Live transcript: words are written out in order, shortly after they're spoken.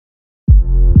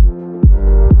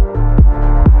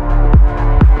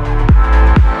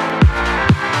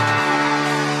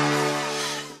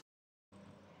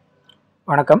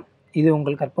வணக்கம், இது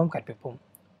உங்கள் கற்போம் கற்பிப்போம்.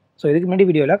 ஸோ இதுக்கு முன்னாடி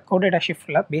வீடியோவில் கோடேட்டா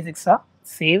ஷிஃப்ட்டில் பேசிக்ஸாக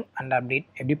சேவ் அண்ட் அப்டேட்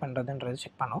எப்படி பண்ணுறதுன்றது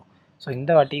செக் பண்ணோம். ஸோ இந்த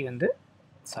வாட்டி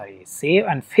சேவ்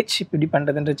அண்ட் ஃபெட்ச் எப்படி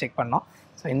பண்ணுறதுன்றது செக் பண்ணோம்.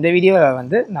 ஸோ இந்த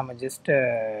வீடியோவில் நம்ம ஜஸ்ட்டு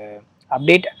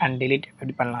அப்டேட் அண்ட் டெலீட்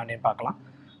எப்படி பண்ணலாம் அப்படின்னு பார்க்கலாம்.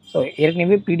 ஸோ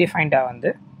ஏற்கனவே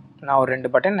ப்ரீடிஃபைண்டாக நான் ஒரு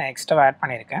 2 பட்டன் நான் எக்ஸ்ட்ராவாக ஆட்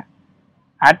பண்ணியிருக்கேன்.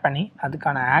 ஆட் பண்ணி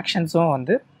அதுக்கான ஆக்ஷன்ஸும்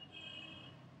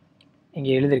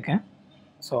இங்கே எழுதியிருக்கேன்.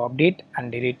 So update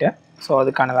and delete. So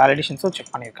அதுக்கான வேலிடேஷன்ஸும்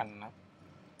செக் பண்ணியிருக்கேன் நான்.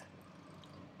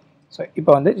 ஸோ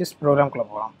இப்போ ஜஸ்ட் ப்ரோக்ராம்குள்ளே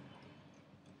போகலாம்.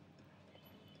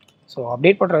 ஸோ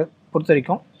அப்டேட் பொறுத்த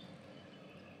வரைக்கும்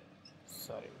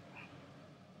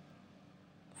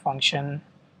ஃபங்க்ஷன்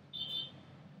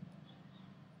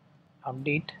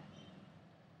அப்டேட்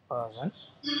பர்சன்.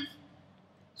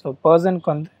 ஸோ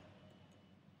பர்சனுக்கு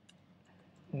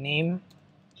name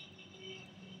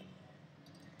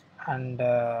and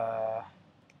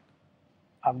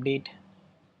update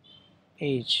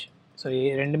age. So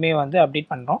ரெண்டுமே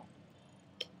அப்டேட் பண்ணுறோம்.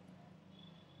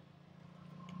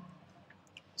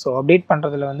 ஸோ அப்டேட்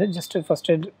பண்ணுறதுல ஜஸ்ட்டு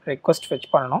ஃபஸ்ட்டு ரெக்வஸ்ட் ஃபெச்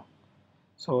பண்ணணும்.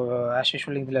 ஸோ ஆஸ்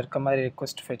யூஷுவல் இதில் இருக்க மாதிரி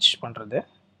ரெக்வஸ்ட் ஃபெச் பண்ணுறது.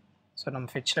 ஸோ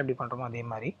நம்ம ஃபெச்சில் எப்படி பண்ணுறோமோ அதே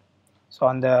மாதிரி. ஸோ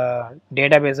அந்த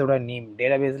டேட்டாபேஸோட நேம்,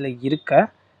 டேட்டாபேஸில்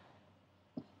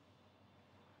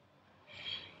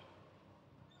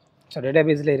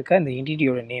இருக்க இந்த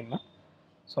என்டிட்டியோட நேமு.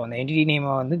 ஸோ அந்த என்டிட்டி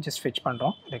நேமை ஜஸ்ட் ஃபெச்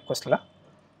பண்ணுறோம் ரெக்வஸ்ட்டில்.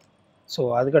 ஸோ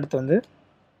அதுக்கடுத்து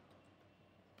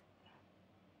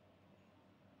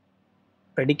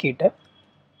ப்ரெடிகேட்டு.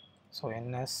 So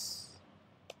ns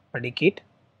predicate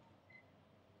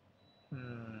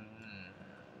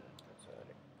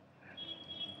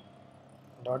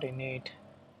 .init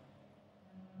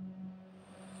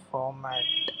format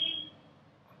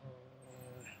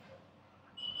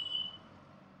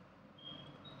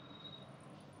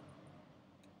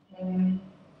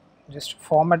just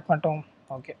format மட்டும்.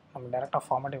 ஓகே, நம்ம டைரெக்டாக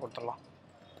ஃபார்மேட்டே கொடுத்துடலாம்.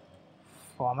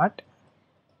 ஃபார்மேட்.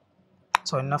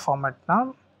 ஸோ என்ன ஃபார்மேட்னா,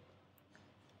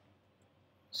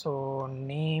 so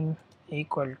name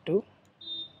equal to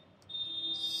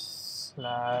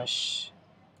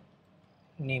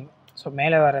 /name. So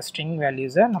மேலே வர ஸ்ட்ரிங்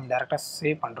வேல்யூஸை நம்ம டேரெக்டாக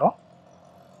சேவ் பண்ணுறோம்.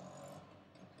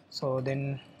 So then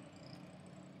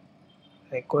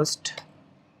request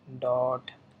dot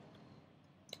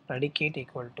predicate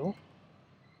equal to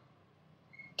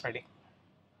ready.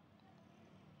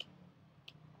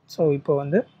 So இப்போ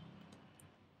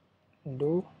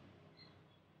do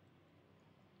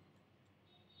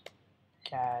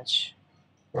catch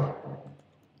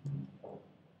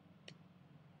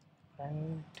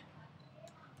and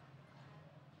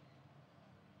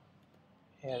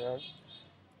error.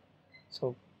 So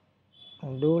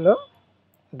do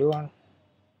on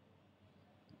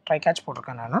try catch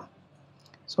போட்டிருக்கேன் நான்.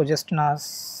 ஸோ ஜஸ்ட் நான்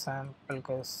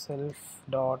சாம்பிளுக்கு செல்ஃப்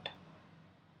டாட்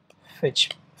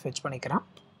ஃபெச் பண்ணிக்கிறேன்.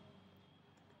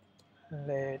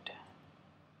 let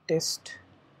test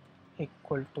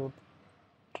equal to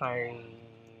try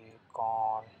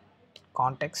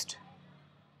context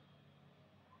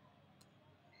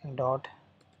dot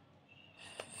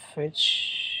fetch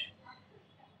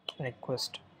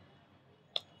request.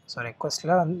 So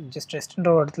ரெக்வஸ்ட்டில் just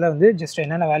டெஸ்ட்ன்ற இடத்துல just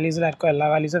என்னென்ன வேல்யூஸ்லாம் இருக்கோ எல்லா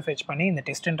வேல்யூஸும் ஃபெச் பண்ணி இந்த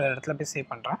டெஸ்ட்ன்ற இடத்துல போய்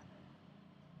சேவ் பண்ணுறேன்.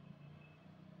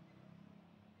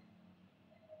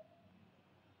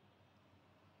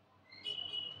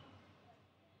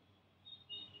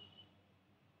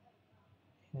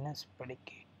 என்ன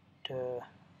ப்ரெடிகேட்.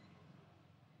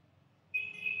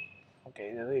 ஓகே,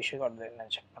 இது எதுவும் இஷ்யூ காட்டுது,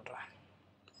 என்ன செக் பண்ணுறேன்.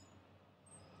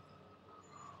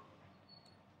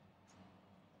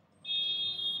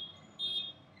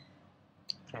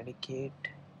 predicate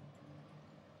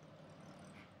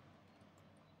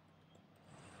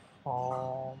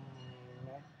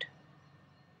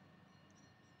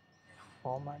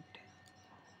format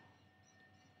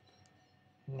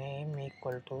name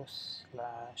equal to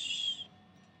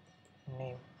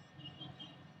 /name.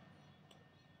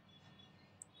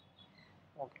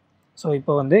 Okay, so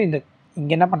இப்போ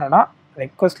இங்கே என்ன பண்ணுறேன்னா,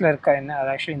 ரெக்வஸ்ட்டில் இருக்க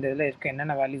அது ஆக்சுவலி இந்த இதில் இருக்க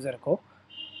என்னென்ன வேல்யூஸ் இருக்கோ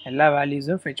எல்லா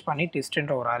வேல்யூஸும் ஃபெச் பண்ணி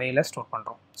டெஸ்ட்ன்ற ஒரு அரேயில் ஸ்டோர்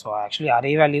பண்ணுறோம். ஸோ ஆக்சுவலி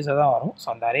அரே வேல்யூஸாக தான் வரும். ஸோ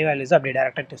அந்த அரே வேல்யூஸை அப்படியே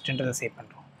டேரெக்டாக டெஸ்ட்ன்றதை சேவ்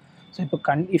பண்ணுறோம். ஸோ இப்போ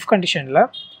இஃப் கண்டிஷனில்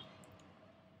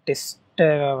டெஸ்ட்டை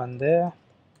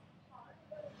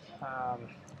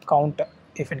count,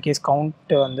 if in case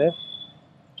count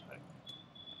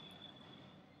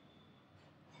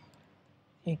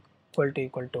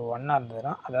equal to 1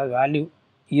 இருந்ததுன்னா, அதாவது வேல்யூ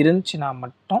இருந்துச்சுன்னா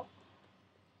மட்டும்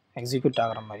எக்ஸிக்யூட்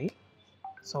ஆகிற மாதிரி.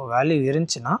 ஸோ வேல்யூ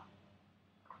இருந்துச்சுன்னா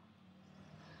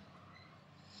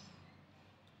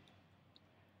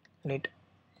let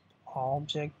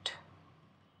object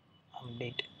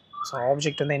update. So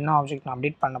object என்ன ஆப்ஜெக்ட் நான்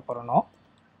அப்டேட் பண்ண போகிறேனோ,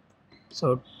 so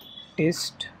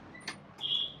test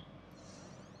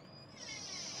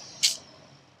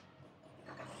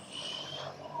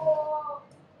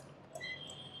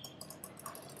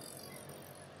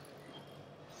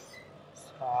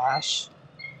slash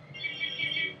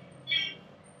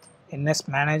ns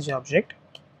manage object.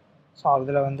 So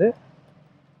அதில் வந்து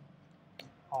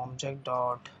ஆப்ஜெக்ட்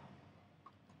டாட்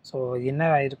ஸோ என்ன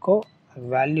இருக்கோ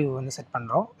வேல்யூ வந்து செட்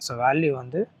பண்ணுறோம். ஸோ வேல்யூ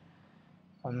வந்து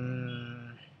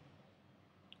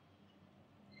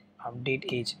அப்டேட்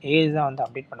ஏஜ் தான் வந்து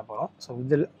அப்டேட் பண்ண போகிறோம். ஸோ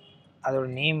இதில் அதோட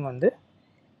நேம் வந்து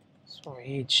ஸோ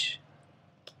ஏஜ்.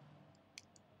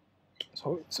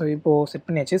 ஸோ இப்போது செட்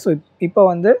பண்ணியாச்சு. ஸோ இப்போ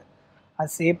வந்து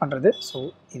அது சேவ் பண்ணுறது. ஸோ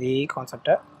இதே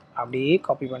கான்செப்டை அப்படியே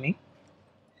காப்பி பண்ணி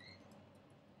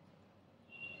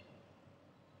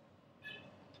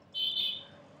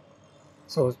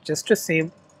ஸோ ஜஸ்ட்டு சேவ்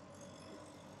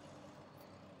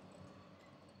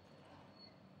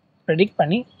ப்ரெடிக்ட்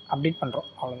பண்ணி அப்டேட் பண்ணுறோம்,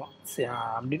 அவ்வளோதான்.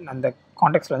 அப்டேட் அந்த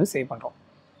கான்டெக்ஸ்ட்டில் வந்து சேவ் பண்ணுறோம்.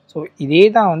 ஸோ இதே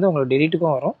தான் வந்து உங்களுக்கு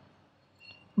டெலீட்டுக்கும் வரும்.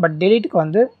 பட் டெலீட்டுக்கு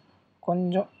வந்து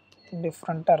கொஞ்சம்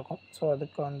டிஃப்ரெண்ட்டாக இருக்கும். ஸோ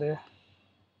அதுக்கு வந்து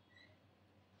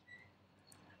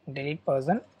டெலீட்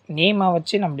பர்சன் நேமை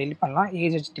வச்சு நம்ம டெலீட் பண்ணலாம்,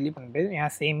 ஏஜ் வச்சு டெலீட் பண்ண முடியாது. ஏன்னா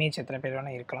சேம் ஏஜ் எத்தனை பேர்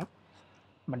வேணால் இருக்கலாம்.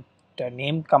 பட்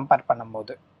நேம் கம்பேர்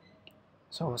பண்ணும்போது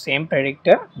so same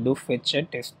predictor two fetch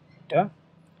test.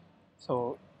 So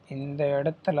இந்த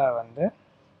இடத்துல வந்து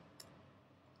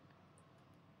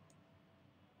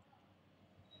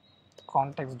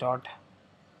context dot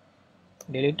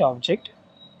delete object.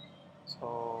 So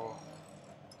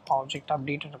object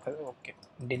update இருக்குது. ஓகே,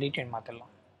 delete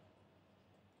மாற்றலாம்.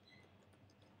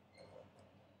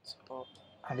 ஸோ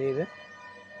அதே இது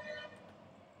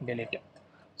delete.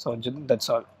 So that's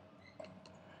all.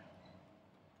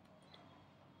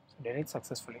 delete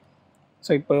successfully.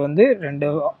 So இப்போ வந்து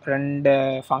ரெண்டு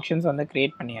ஃபங்க்ஷன்ஸ் வந்து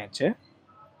க்ரியேட் பண்ணியாச்சு.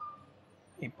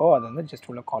 இப்போது அது வந்து ஜஸ்ட்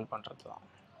உள்ள கால் பண்ணுறது தான்.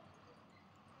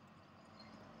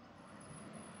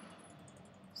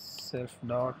 self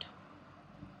dot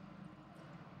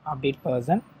update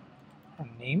person and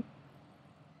name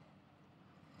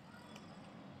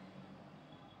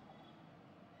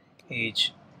age.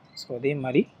 So அதே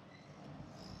மாதிரி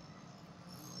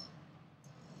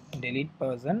delete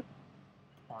person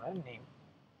ஓட நேம்.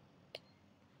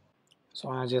 ஸோ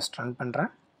நான் ஜஸ்ட் ரன்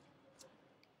பண்ணுறேன்.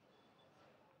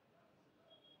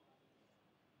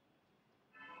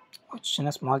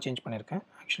 சின்ன ஸ்மால் சேஞ்ச் பண்ணியிருக்கேன்.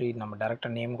 ஆக்சுவலி நம்ம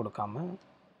டேரெக்டாக நேம் கொடுக்காம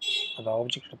அது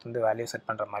ஆப்ஜெக்ட் எடுத்து வந்து வேல்யூ செட்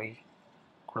பண்ணுற மாதிரி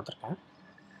கொடுத்துருக்கேன்.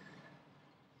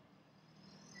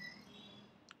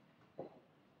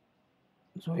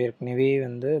 ஸோ ஏற்கனவே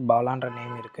வந்து பாலான்ற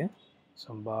நேம் இருக்குது. ஸோ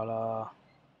பாலாவுக்கு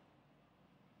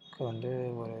வந்து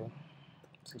ஒரு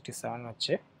 67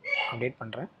 வச்சு அப்டேட்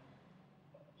பண்ணுறேன்.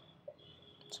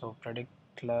 ஸோ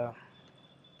ப்ரெடிக்டில்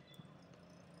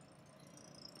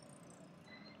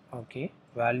ஓகே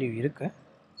வேல்யூ இருக்குது.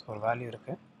 ஸோ ஒரு வேல்யூ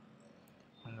இருக்குது,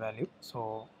 one value. So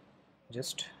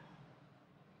just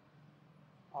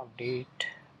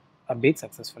update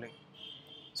successfully.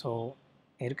 So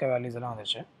இருக்க வேல்யூஸ் எல்லாம்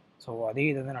வந்துச்சு. ஸோ அதே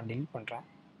இதை வந்து நான் டெலீட் பண்ணுறேன்.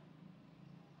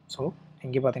 ஸோ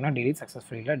இங்கே பார்த்தீங்கன்னா டெலீட்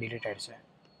சக்ஸஸ்ஃபுல்லியில் டெலீட் ஆகிடுச்சு.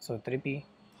 ஸோ திருப்பி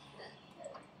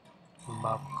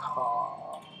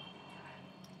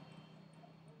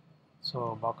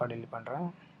பாக்கா டெலீட் பண்ணுறேன்.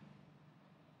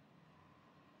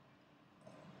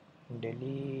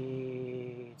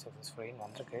 டெலீட் சக்ஸஸ்ஃபுல்லின்னு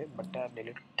வந்திருக்கு, பட்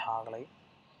டெலீட் ஆகலை.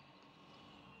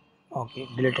 ஓகே,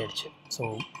 டெலீட் ஆகிடுச்சு. So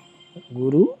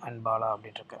Guru and Bala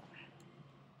அப்படின்ட்டுருக்கு.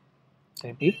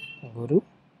 திருப்பி குரு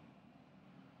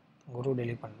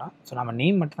டெலீட் பண்ணலாம். ஸோ நம்ம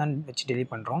நேம் மட்டும்தான் வச்சு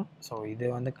டெலீட் பண்ணுறோம். ஸோ இது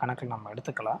வந்து கணக்கில் நம்ம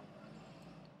எடுத்துக்கலாம்.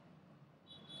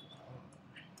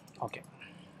 Okay,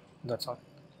 that's all.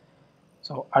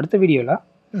 ஸோ அடுத்த வீடியோவில்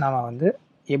நாம் வந்து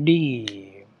எப்படி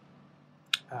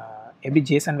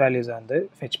ஜேசன் வேல்யூஸை வந்து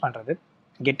ஃபெச் பண்ணுறது,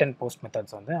 கெட் அண்ட் போஸ்ட்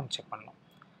மெத்தட்ஸ் வந்து நம்ம செக் பண்ணலாம்.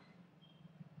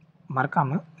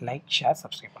 மறக்காமல் லைக், ஷேர்,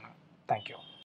 சப்ஸ்கிரைப் பண்ணுங்கள். தேங்க்யூ.